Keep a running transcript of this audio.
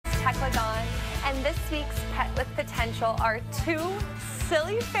Hecklegon, and this week's Pet with Potential are two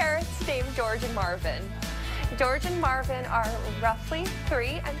silly ferrets named George and Marvin. George and Marvin are roughly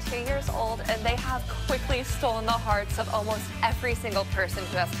 3 and 2 years old, and they have quickly stolen the hearts of almost every single person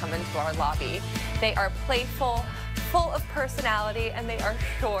who has come into our lobby. They are playful, full of personality, and they are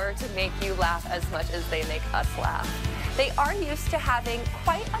sure to make you laugh as much as they make us laugh. They are used to having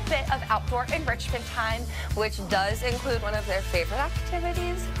quite a bit of outdoor enrichment time, which does include one of their favorite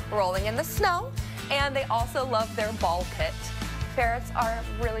activities, rolling in the snow, and they also love their ball pit. Ferrets are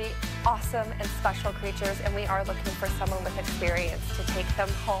really awesome and special creatures, and we are looking for someone with experience to take them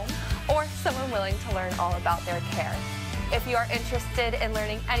home or someone willing to learn all about their care. If you are interested in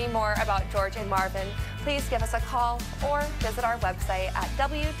learning any more about George and Marvin, please give us a call or visit our website at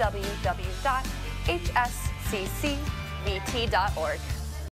www.hsccvt.org.